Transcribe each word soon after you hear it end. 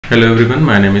Hello everyone,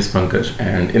 my name is Pankaj,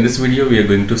 and in this video we are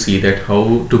going to see that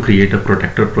how to create a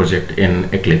Protractor project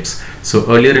in Eclipse. So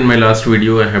earlier in my last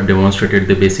video I have demonstrated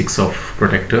the basics of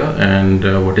Protractor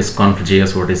and what is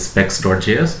conf.js, what is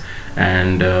specs.js,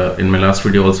 and in my last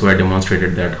video also I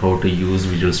demonstrated that how to use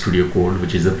Visual Studio Code,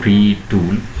 which is a free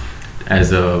tool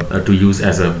as a to use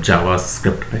as a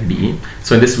JavaScript IDE.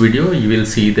 So in this video you will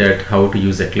see that how to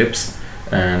use Eclipse,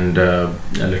 and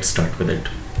let's start with it.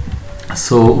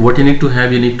 So what you need to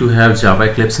have Java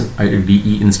Eclipse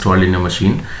IDE installed in your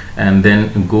machine, and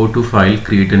then go to file,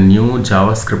 create a new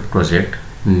JavaScript project,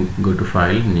 go to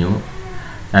file, new,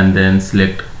 and then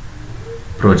select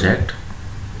project,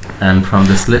 and from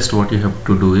this list what you have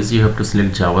to do is you have to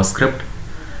select JavaScript,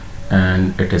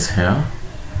 and it is here,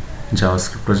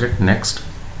 JavaScript project, next,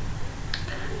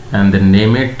 and then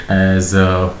name it as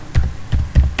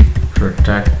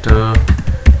Protractor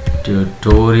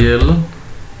tutorial.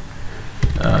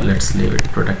 Let's leave it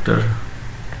Protractor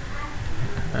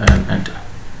and enter.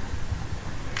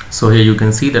 So here you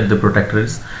can see that the Protractor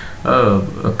is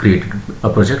created, a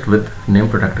project with name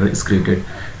Protractor is created.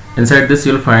 Inside this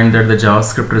you'll find that the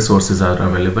JavaScript resources are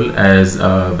available as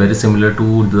very similar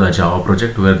to the Java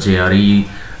project, where JRE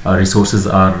resources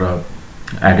are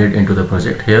added into the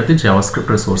project. Here the JavaScript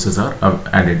resources are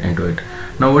added into it.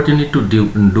 Now what you need to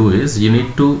do is you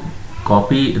need to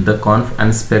copy the conf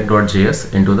and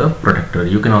spec.js into the Protractor.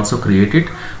 You can also create it,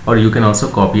 or you can also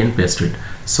copy and paste it.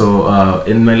 So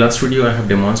in my last video I have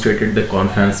demonstrated the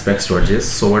conf and specs.js.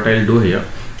 So what I'll do here,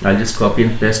 I'll just copy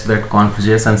and paste that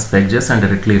conf.js and spec.js and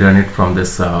directly run it from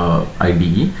this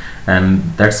IDE, and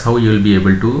that's how you'll be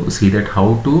able to see that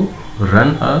how to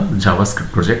run a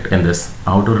JavaScript project in this,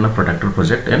 how to run a Protractor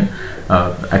project in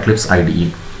Eclipse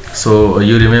IDE. So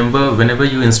you remember, whenever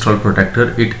you install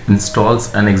Protractor, it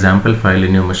installs an example file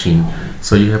in your machine.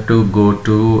 So you have to go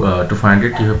to find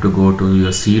it, you have to go to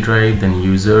your C drive, then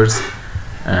users,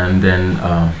 and then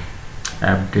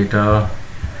app data,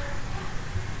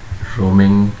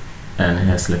 roaming, and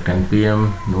here select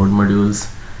npm, node modules,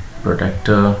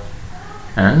 Protractor,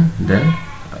 and then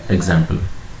example.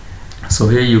 So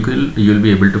here you'll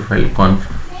be able to file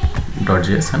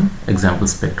conf.js and example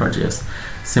spec.js.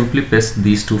 Simply paste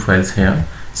these two files here.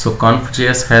 So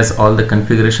conf.js has all the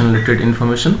configuration related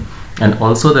information and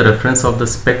also the reference of the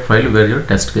spec file where your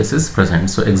test case is present.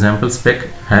 So example spec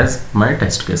has my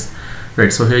test case,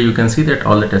 right? So here you can see that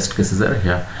all the test cases are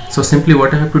here. So simply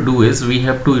what I have to do is we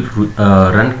have to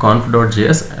run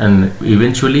conf.js, and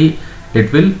eventually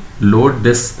it will load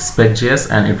this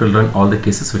spec.js and it will run all the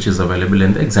cases which is available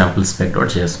in the example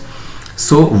spec.js.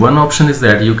 So one option is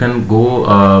that you can go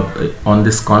on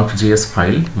this conf.js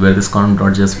file where this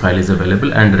conf.js file is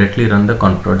available and directly run the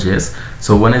conf.js.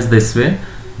 So one is this way,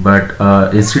 but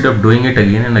instead of doing it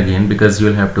again and again, because you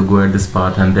will have to go at this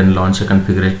path and then launch a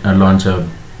configuration, launch a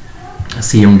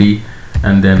CMD,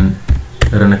 and then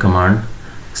run a command.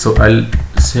 So I'll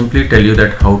simply tell you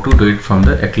that how to do it from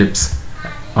the Eclipse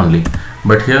only.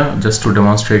 But here, just to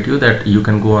demonstrate you that you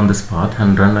can go on this path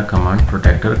and run a command,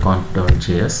 Protractor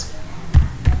conf.js,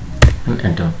 and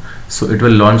enter. So it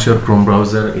will launch your Chrome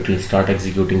browser, it will start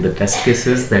executing the test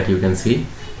cases that you can see.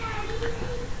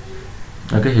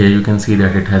 Okay, here you can see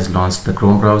that it has launched the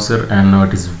Chrome browser, and now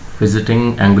it is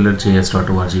visiting angularjs.org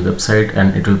website,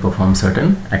 and it will perform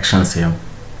certain actions here.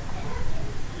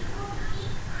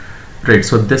 Right,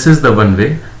 so this is the one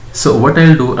way. So what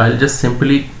I'll do, I'll just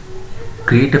simply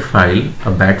create a file,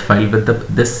 a bat file with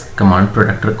this command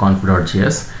Protractor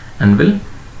conf.js, and will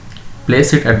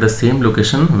place it at the same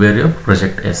location where your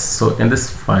project is. So in this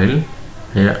file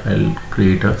here I'll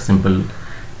create a simple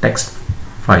text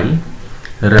file,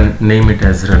 name it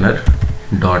as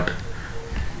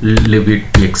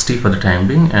runner.libtxt for the time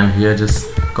being, and here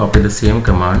just copy the same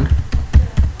command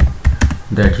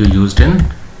that you used in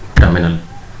terminal.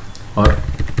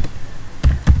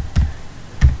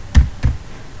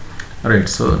 Alright,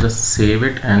 so just save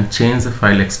it and change the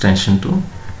file extension to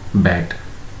bat.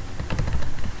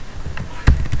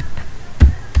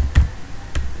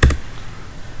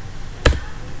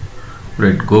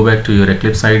 Right, go back to your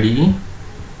Eclipse IDE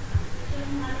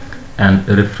and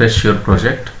refresh your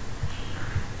project,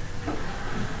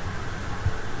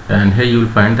 and here you will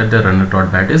find that the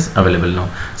runner.bat is available now.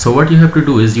 So what you have to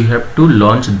do is you have to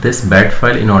launch this bat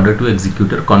file in order to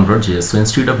execute your conf.js. So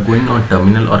instead of going on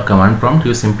terminal or command prompt,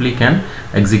 you simply can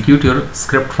execute your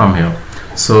script from here.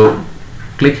 So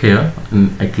click here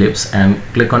in Eclipse and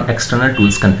click on external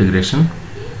tools configuration,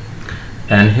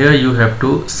 and here you have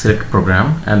to select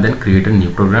program and then create a new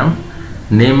program.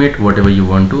 Name it whatever you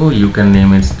want to. You can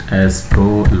name it as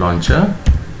Pro Launcher,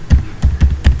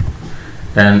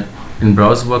 and in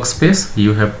browse workspace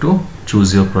you have to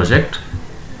choose your project,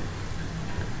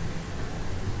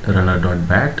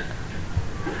 runner.bat,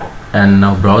 and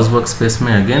now browse workspace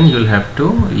mein again you'll have to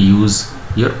use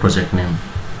your project name,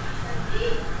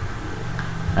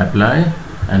 apply,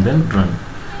 and then run.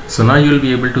 So now you will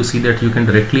be able to see that you can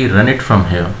directly run it from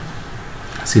here.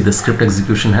 See, the script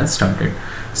execution has started.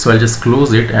 So I'll just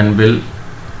close it and will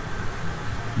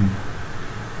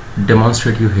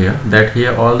demonstrate you here that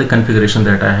here all the configuration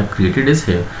that I have created is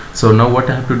here. So now what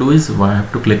I have to do is I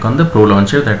have to click on the Pro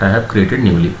Launcher that I have created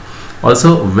newly.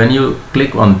 Also, when you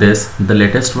click on this, the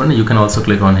latest one, you can also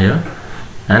click on here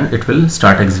and it will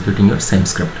start executing your same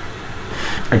script.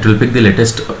 It will pick the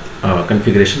latest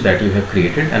configuration that you have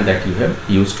created and that you have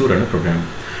used to run a program.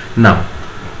 Now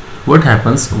what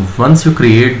happens once you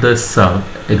create this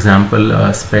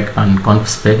example spec and conf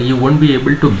spec, you won't be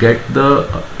able to get the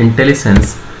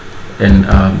IntelliSense in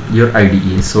your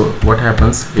IDE. So what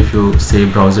happens if you say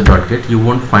browser.get, you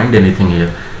won't find anything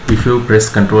here. If you press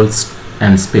Ctrl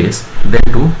and space, then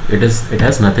too it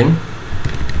has nothing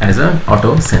as a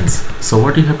auto sense. So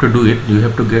what you have to do, you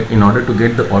have to get, in order to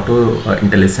get the auto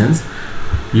IntelliSense,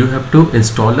 you have to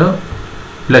install a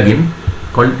plugin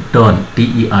called Turn,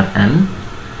 T-E-R-N.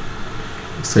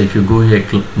 So if you go here,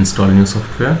 install new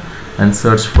software and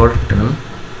search for Turn,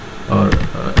 or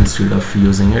instead of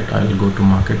using it, I will go to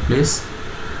Marketplace,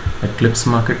 Eclipse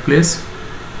Marketplace,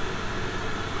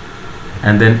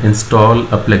 and then install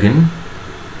a plugin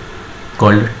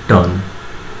called Turn.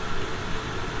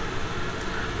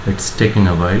 It's taking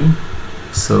a while,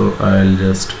 so I'll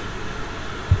just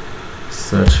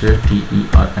search here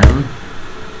T-E-R-N.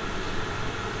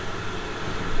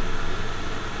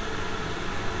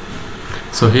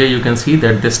 So here you can see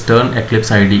that this Turn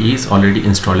Eclipse IDE is already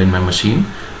installed in my machine,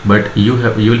 but you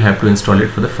will have to install it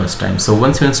for the first time. So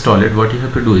once you install it, what you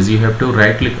have to do is you have to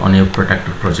right click on your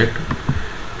Protractor project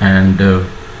and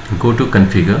go to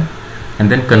configure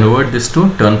and then convert this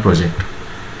to Turn project.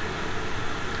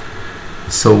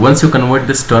 So once you convert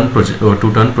this Turn project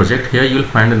to Turn project, here you will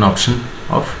find an option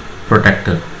of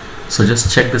Protractor. So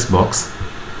just check this box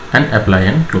and apply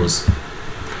and close.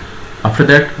 After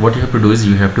that, what you have to do is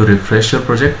you have to refresh your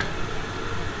project,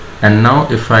 and now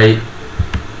if I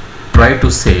try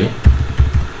to say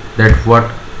that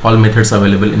what all methods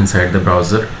available inside the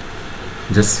browser,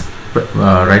 just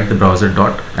write the browser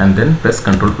dot and then press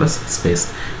Ctrl plus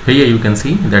space. Here you can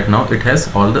see that now it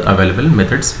has all the available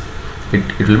methods.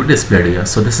 It will be displayed here.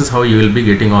 So this is how you will be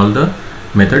getting all the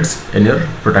methods in your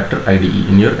Protractor IDE,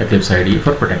 in your Eclipse IDE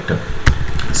for Protractor.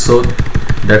 So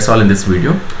that's all in this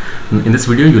video. In this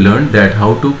video you learned that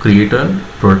how to create a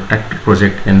Protractor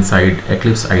project inside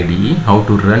Eclipse IDE, how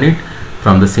to run it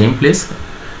from the same place,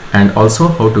 and also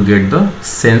how to get the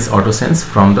auto sense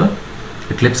from the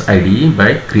Eclipse IDE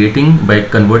by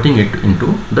converting it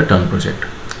into the Turn project.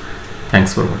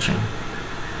 Thanks for watching.